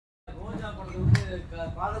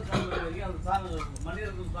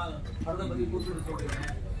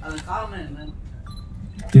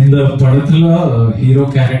In the படத்துல hero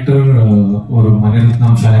character ஒரு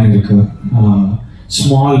Mani Ratnam fan இருக்கு.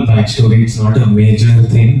 Small backstory, it's not a major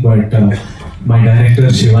thing, but my director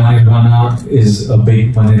Shiva Nirvana is a big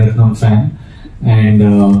Maniratnam fan, and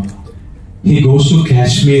he goes to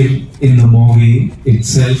Kashmir in the movie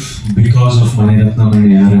itself because of Maniratnam and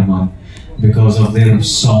A.R. Rahman, because of their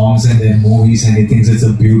songs and their movies, and he thinks it's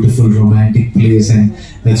a beautiful romantic place, and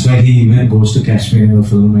that's why he even goes to Kashmir in the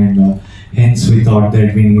film, and hence we thought that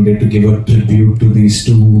we needed to give a tribute to these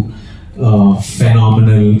two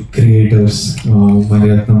phenomenal creators,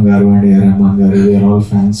 Maniratnam Garu and A.R. Rahman Garu. We are all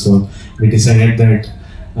fans, so we decided that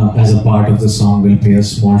as a part of the song we'll pay a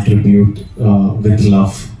small tribute with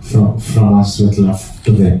love from us, with love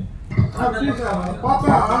to them.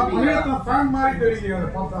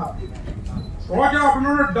 ரோஜா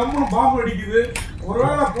அப்படின்னா டம்முன்னு பாம்பு அடிக்குது.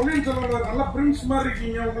 ஒருவேளை பொன்னியின் செல்வன்ல நல்ல Prince மாதிரி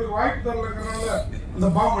இருக்கீங்க, உங்களுக்கு வாய்ப்பு தரலங்கிறனால அந்த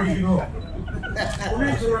பாம்பு அடிக்குதோ?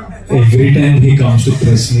 Every time he comes to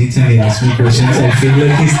press meets and he asks me questions, I feel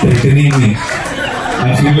like he's threatening me.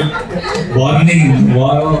 I feel like warning.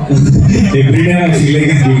 Wow. Every time I feel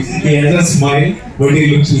like he has a smile, but he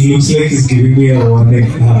looks like he's giving me a warning.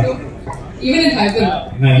 Even in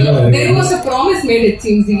Hyderabad, there was a promise made. It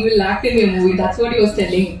seems he will act in your movie. That's what he was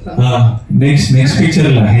telling. Next picture,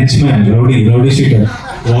 henchman, rowdy shooter.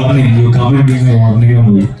 Warning, you come and give me a warning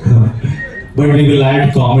only. But we will add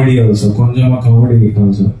comedy also. Konjama comedy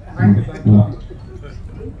also.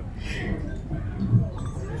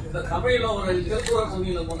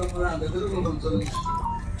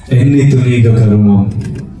 Enni thuniga karumam,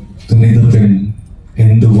 thunida pen,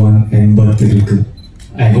 endu one enbathirukku.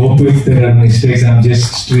 I hope if there are mistakes, I'm just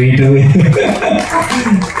straight away.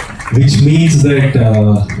 Which means that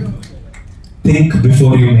think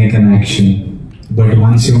before you make an action. But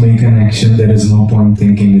once you make an action, there is no point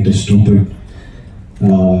thinking it is stupid.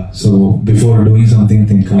 So before doing something,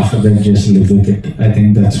 think. After that, just live with it. I think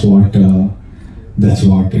that's what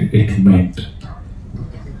it meant.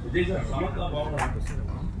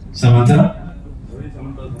 Samantha?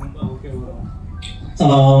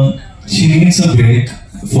 She needs a break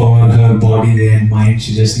for her body and mind.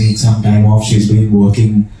 She just needs some time off. She's been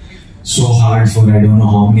working so hard for I don't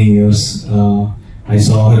know how many years. I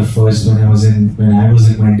saw her first when I was in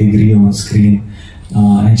my degree on screen,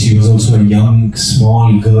 and she was also a young small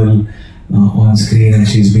girl on screen, and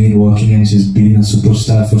she's been working and she's been a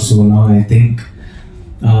superstar for so long. I think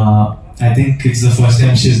it's the first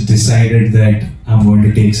time she's decided that I'm going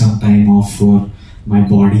to take some time off for my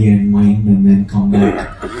body and mind, and then come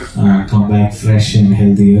back fresh and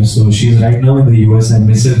healthier. So she's right now in the US. I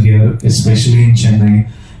miss her here, especially in Chennai,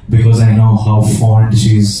 because I know how fond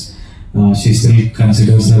she still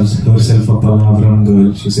considers herself a Palavaram girl.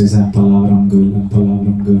 She says, I'm Palavaram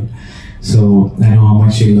girl. So I know how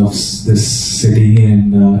much she loves this city, and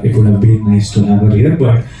it would have been nice to have her here,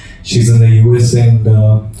 but she's in the US and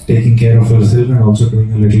taking care of herself and also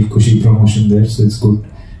doing a little kushi promotion there, so it's good.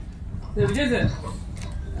 Vijay sir.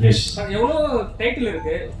 Yes. எவ்வளோ title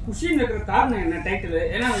இருக்கு, குஷின்னு இருக்கிற காரணம் என்ன title?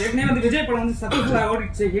 ஏன்னா ஏற்கனவே வந்து விஜய் படம் வந்து சக்ஸஸ்ஃபுல்லாக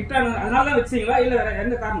ஓடிச்சு, ஹிட் ஆனது, அதனால தான் வச்சிங்களா இல்லை வேற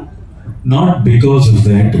எந்த காரணம்? Not because of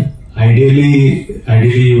that. Ideally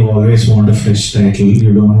you always want a fresh title.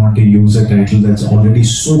 You don't want to use a title that's already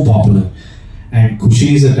so popular. And Kushi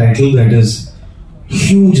is a title that is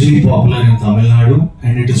hugely popular in Tamil Nadu,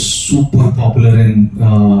 and it is super popular in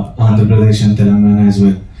Andhra Pradesh and Telangana as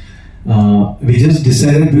well. We just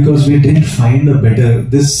decided because we didn't find a better.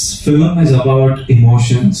 This film is about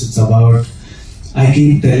emotions. It's about, I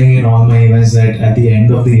keep telling in all my events that at the end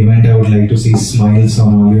of the event I would like to see smiles on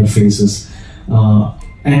all your faces,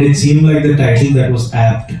 and it seemed like the title that was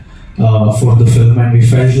apt for the film, and we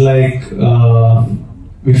felt like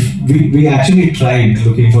we actually tried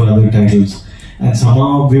looking for other titles, and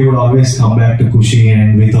somehow we would always come back to Kushi, and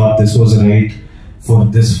we thought this was right for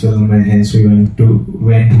this film, and hence we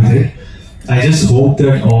went with it. I just hope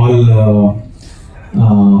that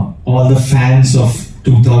all the fans of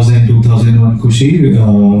 2001 Kushi,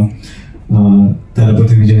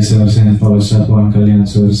 Talapati Vijay sir and Power Star Pawan Kalyan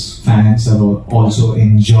sir's fans also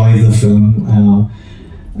enjoy the film,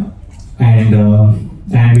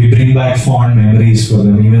 and we bring back fond memories for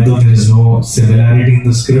them, even though there is no similarity in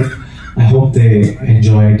the script. I hope they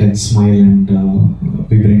enjoy it and smile, and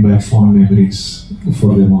we bring back fond memories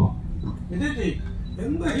for them all.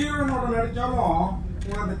 எந்த ஹீரோனோட நடிச்சாலும்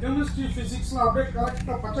அந்த chemistry பிசிக்ஸ்ல அப்படியே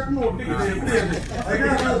கரெக்ட்டா பச்சக்கன்னு ஒட்டிக்குது.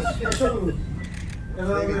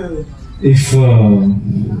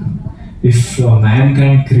 If a man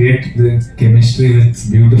can't create the chemistry with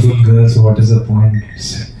beautiful girls, what is the point?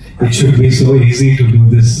 it should be so easy to do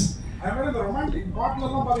this. அதே மாதிரி இந்த romantic பாட்டுல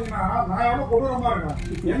எல்லாம் பாத்தீங்கன்னா நான் எவ்வளவு கொடூரமா இருக்கேன்,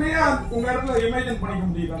 என்னையா உங்க இடத்துல இமேஜின் பண்ணிக்க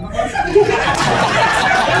முடியல அந்த மாதிரி.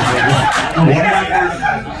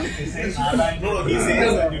 No, he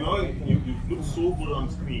says that you look so good on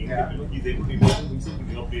screen. He's able to imagine himself in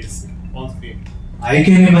your place on screen. I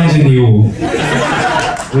can imagine you.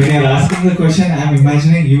 When you're asking the question, I'm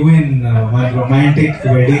imagining you in my romantic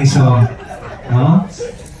wedding song. Huh?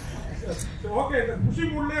 Okay, the kushi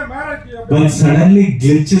moodle marriage. But suddenly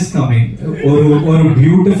glitch is coming. Or a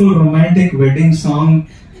beautiful romantic wedding song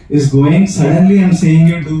is going. Suddenly I'm seeing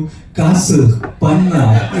you do kasu, panna,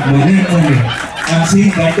 money. I'm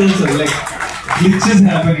seeing that also. Like glitch is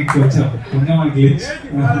happening. Kunna glitch.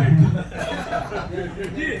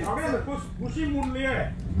 அப்படியே அந்த குஷி மூட்லயே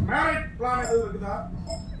marriage plan எதுவும் இருக்குதா?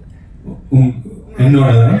 என்னோட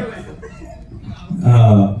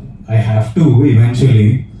I have to eventually.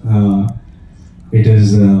 It is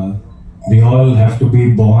we all have to be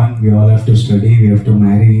born, we all have to study, we have to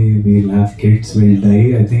marry, we'll have kids, we'll die.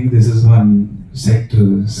 I think this is one set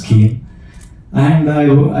scheme, and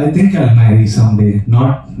I think I'll marry someday,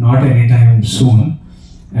 not anytime soon.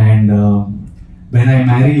 And when I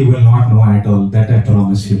marry, you will not know at all. That I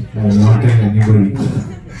promise you. I will not tell anybody.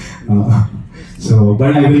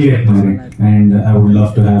 But I will get married, and I would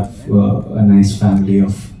love to have a nice family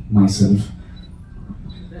of myself.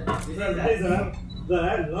 The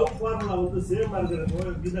love formula வந்து same இருக்கிறப்போ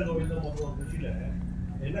கீதா கோவிந்தா மொத்தம் குஷில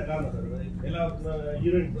என்ன காரணம் sir? எல்லா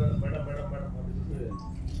heroine madam அப்படின்னு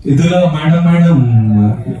இதுல madam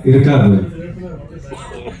இருக்காது.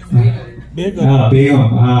 Begum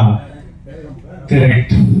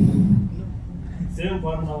correct. Same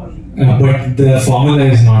formula. But the formula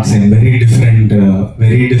is not same. Very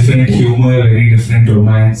different humor, very different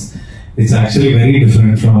romance. It's actually very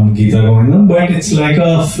different from Geeta Govinda, but it's like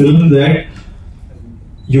a film that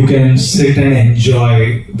you can sit and enjoy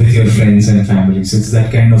with your friends and families. It's that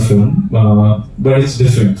kind of film, but it's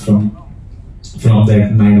different from that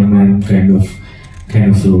madam kind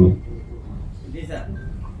of role.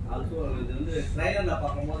 ட்ரைலர்ல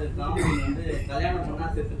பார்க்கும்போது comedy வந்து கல்யாணம் பண்ணா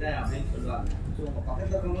செத்துட்டேன் அப்படின்னு சொல்லுவாங்க. So உங்க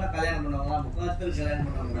பக்கத்துல இருக்கவங்களா கல்யாணம் பண்ணுவாங்களா, முக்காலத்தில் கல்யாணம்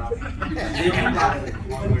பண்ணுவாங்களா?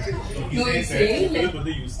 No, it's saying like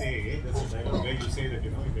You say that's a dialogue where you say that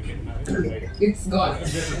if you get married, right? it's gone.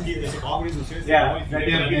 There's a comedy who says, Yeah, if you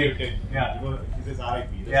get married, he says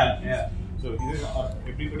RIP. Yeah. So he says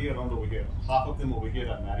everybody around over here, half of them over here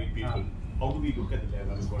are married people. How do we look at the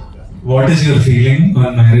dialogue? What is your feeling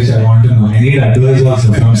on marriage? I want to know. I need advice also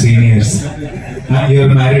from seniors.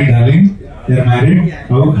 You're married, darling? You're married?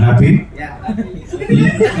 Oh, happy? Yeah.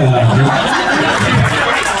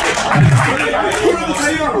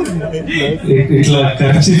 It's like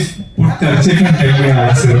kerchief. Put kerchief and tell me an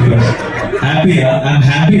answer. Happy? I'm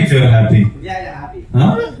happy if you're happy. Yeah, happy.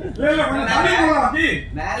 Huh?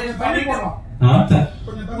 Marriage தண்ணி போடலாம். Huh?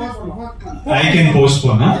 கொஞ்சம் தண்ணி போடலாம். I can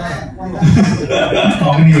postpone, huh?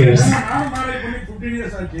 How many years? நானும் marriage பண்ணி 15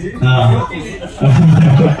 years ஆச்சு.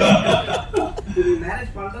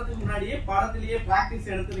 Marriage பண்றதுக்கு முன்னாடியே படத்திலேயே பிராக்டிஸ்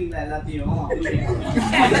எடுத்துறீங்களா எல்லாத்தையும்?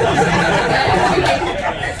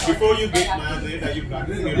 Before you get married, are you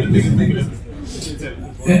practicing everything?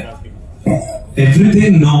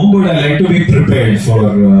 Everything, no, but I like to be prepared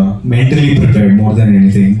mentally prepared more than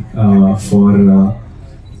anything.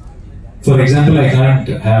 For example, I can't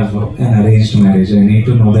have an arranged marriage. I need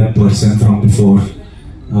to know that person from before,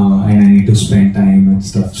 and I need to spend time and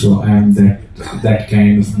stuff. So I am that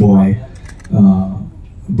kind of boy.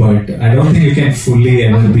 But I don't think you can fully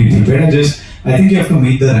ever be prepared. I think you have to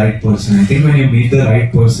meet the right person. I think when you meet the right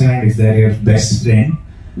person, if they're your best friend,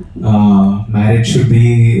 marriage should be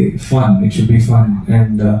fun. It should be fun,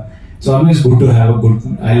 and it's always good to have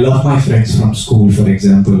I love my friends from school, for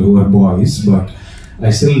example, who are boys, but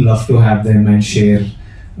I still love to have them and share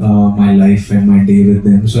my life and my day with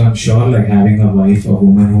them. So I'm sure like having a wife, a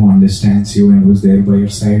woman who understands you and who's there by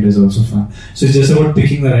your side is also fun. So it's just about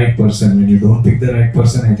picking the right person. When you don't pick the right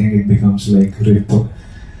person, I think it becomes like rip.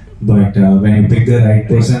 But when you pick the right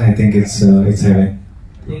person, I think it's heaven.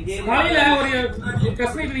 காலையில ஒரு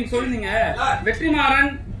press meet நீங்க சொல்லுங்க,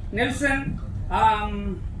 Vetrimaaran, Nelson,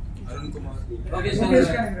 Lokesh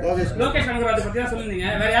Kanagaraj பத்தி தான் சொல்லுங்க.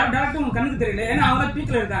 வேற யாரும் director உங்க கண்ணுக்கு தெரியல, ஏன்னா அவங்க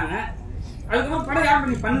பீக்ல இருக்காங்க. அதுக்கப்புறம் படம் யார்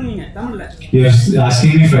பண்ணி பண்ணுவீங்க தமிழ்ல? You're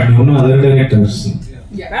asking me if I don't know other directors.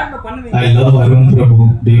 யார் பண்ணுவீங்க? I love Arun Prabhu.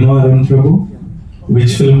 Do you know Arun Prabhu?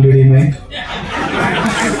 Which film did he make?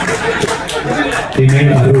 He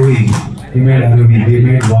made Aruvi. He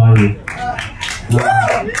made Val.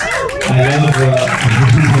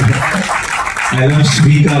 I love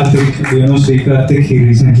Sri Karthik. Do you know Sri Karthik? He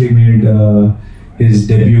recently made his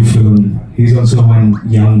debut film. He's also one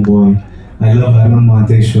young boy. I love Arun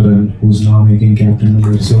Matheshwaran, who's now making Captain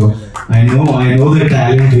Miller. So I know the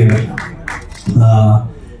talent here.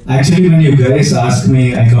 Actually, when you guys ask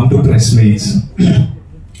me, I come to press meets.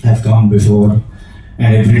 I've come before,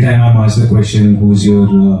 and every time I'm asked the question, who's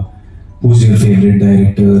your favorite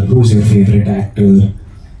director? Who's your favorite actor?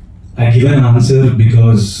 I give an answer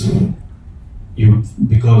because you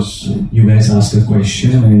guys ask a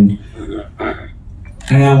question,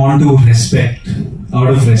 and I want to respect. Out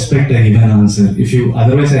of respect, I give an answer.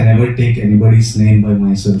 Otherwise, I never take anybody's name by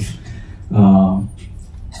myself.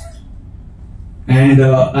 And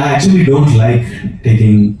I actually don't like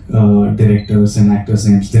taking directors and actors'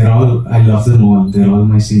 names. I love them all. They're all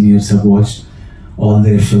my seniors. I've watched all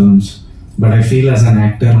their films. But I feel as an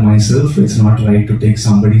actor myself, it's not right to take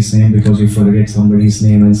somebody's name because you forget somebody's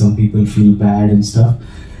name and some people feel bad and stuff.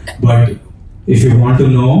 But if you want to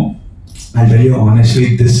know, I'll tell you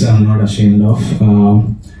honestly, this I'm not ashamed of.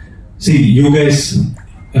 See, you guys,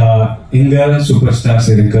 inga superstars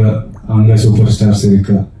irukka, anga superstars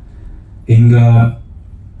irukka. Inga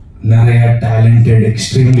nariya talented,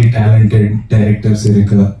 extremely talented directors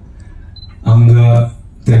irukka. Anga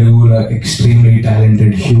Telugu extremely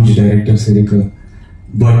talented, huge directors irukka.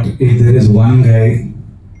 But if there is one guy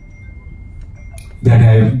that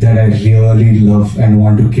I really love and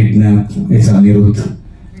want to kidnap, it's Anirudh.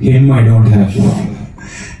 Him I don't have.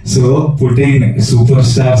 So putting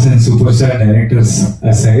superstars and superstar directors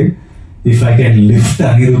aside, if I can lift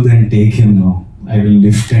Anirudh and take him now, I will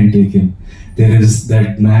lift and take him.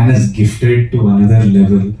 That man is gifted to another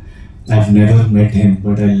level. I've never met him,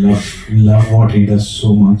 but I love what he does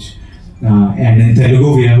so much. And in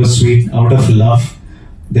Telugu, we have out of love,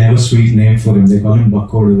 they have a sweet name for him. They call him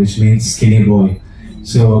Bakkodu, which means skinny boy.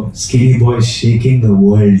 So skinny boy is shaking the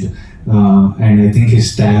world. And I think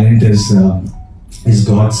his talent is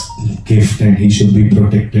God's gift, and he should be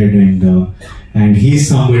protected. And he's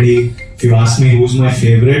somebody. If you ask me who's my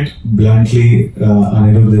favorite, bluntly,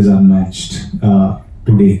 Anirudh is unmatched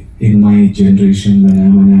today in my generation. When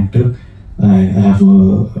I'm an actor,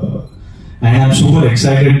 and I'm super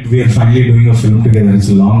excited. We are finally doing a film together. It's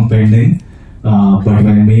long pending, but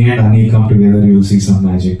when me and Ani come together, you'll see some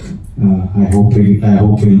magic. I hope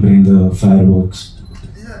we'll bring the fireworks.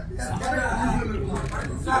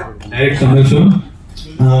 Direct Tamil film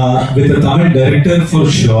with a Tamil director for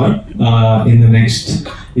sure.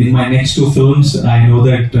 In my next two films, I know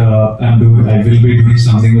that I will be doing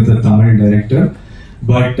something with a Tamil director.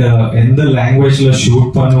 But in the language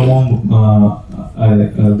shoot pannuvom,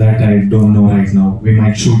 that I don't know right now. We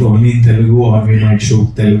might shoot only in Telugu, or we might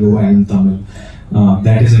shoot Telugu and Tamil.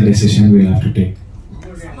 That is a decision we'll have to take.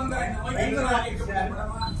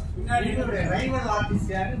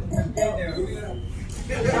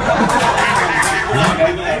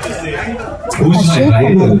 Who's my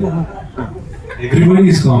rival? Everybody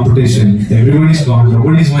is competition.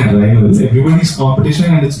 Nobody is my rival. Everybody is competition,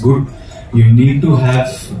 and it's good. You need to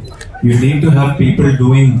have people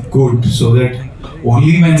doing good, so that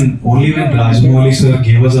only when Rajamouli sir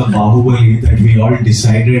gave us a Bahubali, that we all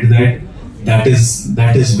decided that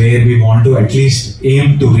is where we want to at least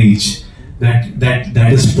aim to reach.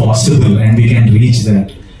 That is possible, and we can reach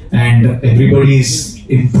that. And everybody's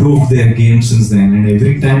improved their game since then. And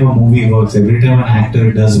every time a movie works, every time an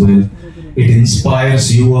actor does well, it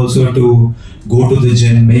inspires you also to go to the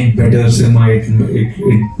gym, make better cinema.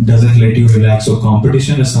 It doesn't let you relax. So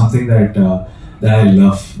competition is something that I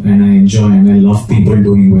love and I enjoy, and I love people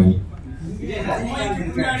doing well.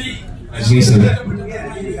 Rajni sir.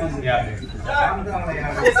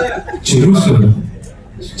 Chiru sir.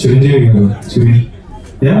 Chiranjeevi.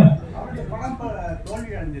 Yeah.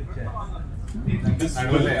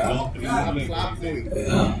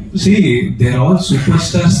 See, they're all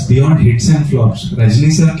superstars beyond hits and flops.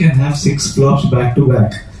 Rajni sir can have 6 flops back to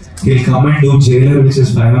back. He'll come and do Jailer, which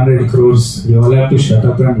is 500 crores. We all have to shut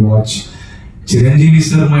up and watch. Chiranjeevi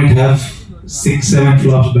sir might have 6-7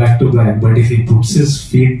 flops back to back, but if he puts his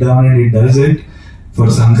feet down and he does it, for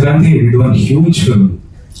Sankranti, he did one huge film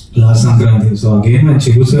last Sankranti. So again, when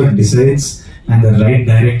Chiru sir decides and the right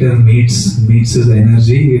director meets his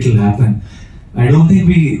energy, it will happen. I don't think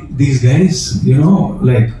these guys,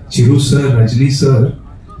 like Chiru sir, Rajni sir,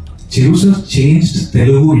 Chiru sir changed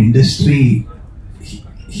Telugu industry.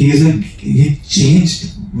 He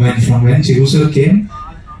changed from when Chiru sir came.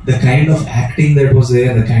 The kind of acting that was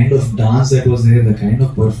there, the kind of dance that was there, the kind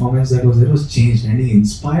of performance that was there was changed, and he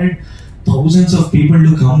inspired thousands of people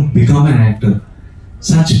to become an actor.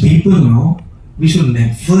 Such people, I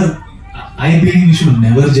believe we should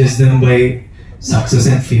never judge them by success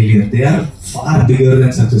and failure. They are far bigger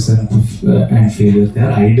than success and failure. They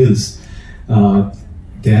are idols.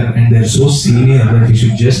 They're so senior that we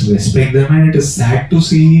should just respect them. And it is sad to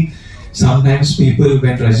see sometimes people,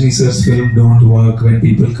 when Rajni sir's film don't work, when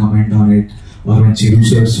people comment on it, or when Chiru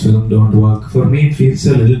sir's film don't work, for me it feels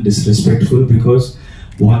a little disrespectful, because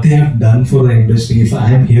what they have done for the industry, if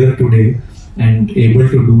I am here today and able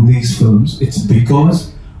to do these films, it's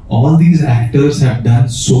because all these actors have done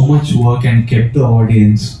so much work and kept the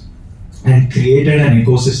audience and created an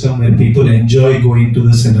ecosystem where people enjoy going to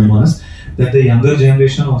the cinemas, that the younger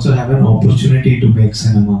generation also have an opportunity to make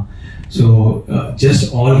cinema. So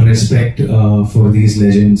just all respect for these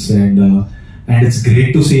legends, and it's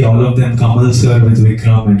great to see all of them, Kamal sir with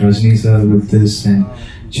Vikram and Rajni sir with this, and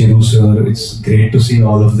Chiru sir. It's great to see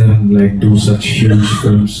all of them like do such huge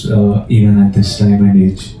films even at this time and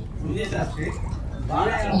age.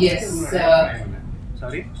 Yes.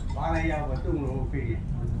 Sorry?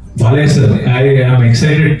 Balaya sir, I am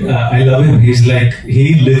excited. I love him. He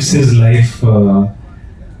lives his life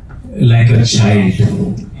like a child.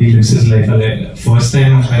 He lives his life like, first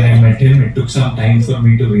time when I met him, it took some time for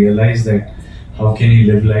me to realize that how can he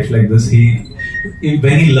live life like this.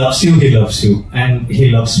 When he loves you, and he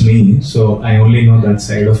loves me. So I only know that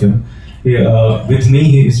side of him. With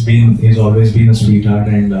me, he's always been a sweetheart,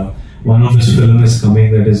 and one of his films is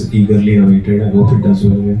coming that is eagerly awaited. I hope it does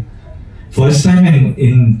well. Yeah. First time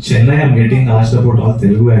in Chennai, I'm getting asked about all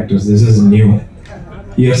Telugu actors. This is new.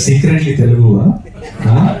 You're secretly Telugu, huh?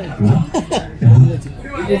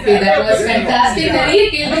 Okay, that was fantastic.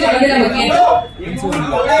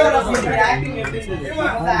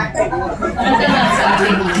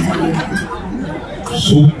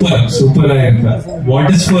 Super. What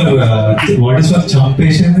is for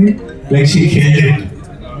Champeshani? Like she killed it.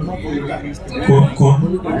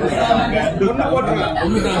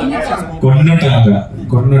 Konnatanga.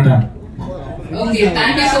 Okay,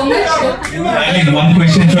 thank you so much. I mean, one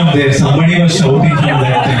question from there. Somebody was shouting from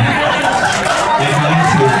that thing.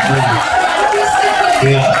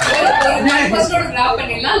 Yeah.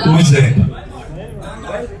 Who is that?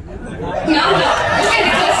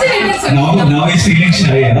 Now he's feeling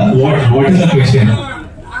shy. Huh? What is the question?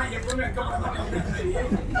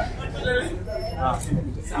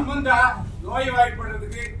 Samantha,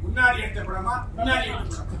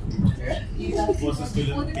 Was this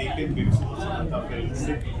film taken before Samantha fell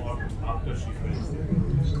sick or after she fell sick?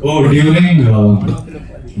 Oh, during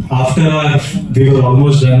we were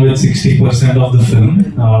almost done with 60% of the film.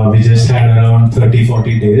 We just had around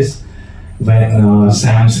 30-40 days when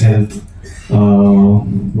Sam's health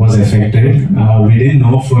was affected. We didn't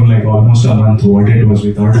know for like almost a month what it was.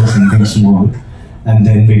 We thought it was something small, and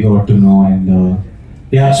then we got to know. And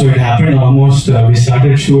yeah, so it happened almost. We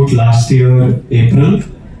started shoot last year April.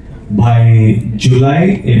 By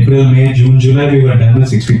July, April, May, June, July, we were done with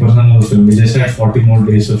 60% of the film. We just had 40 more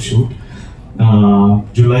days of shoot.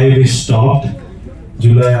 July we stopped.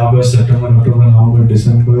 July, August, September, October, November,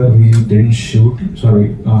 December, we didn't shoot.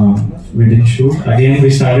 We didn't shoot. Again, we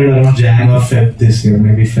started around Jan or Feb this year,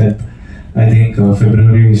 maybe Feb. I think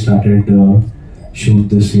February we started shoot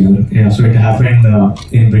this year. Yeah, so it happened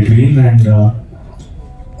in between, and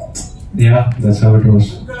yeah, that's how it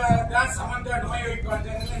was.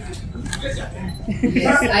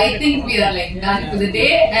 Yes, I think we are like done for the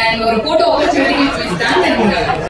day, and our photo opportunity is done.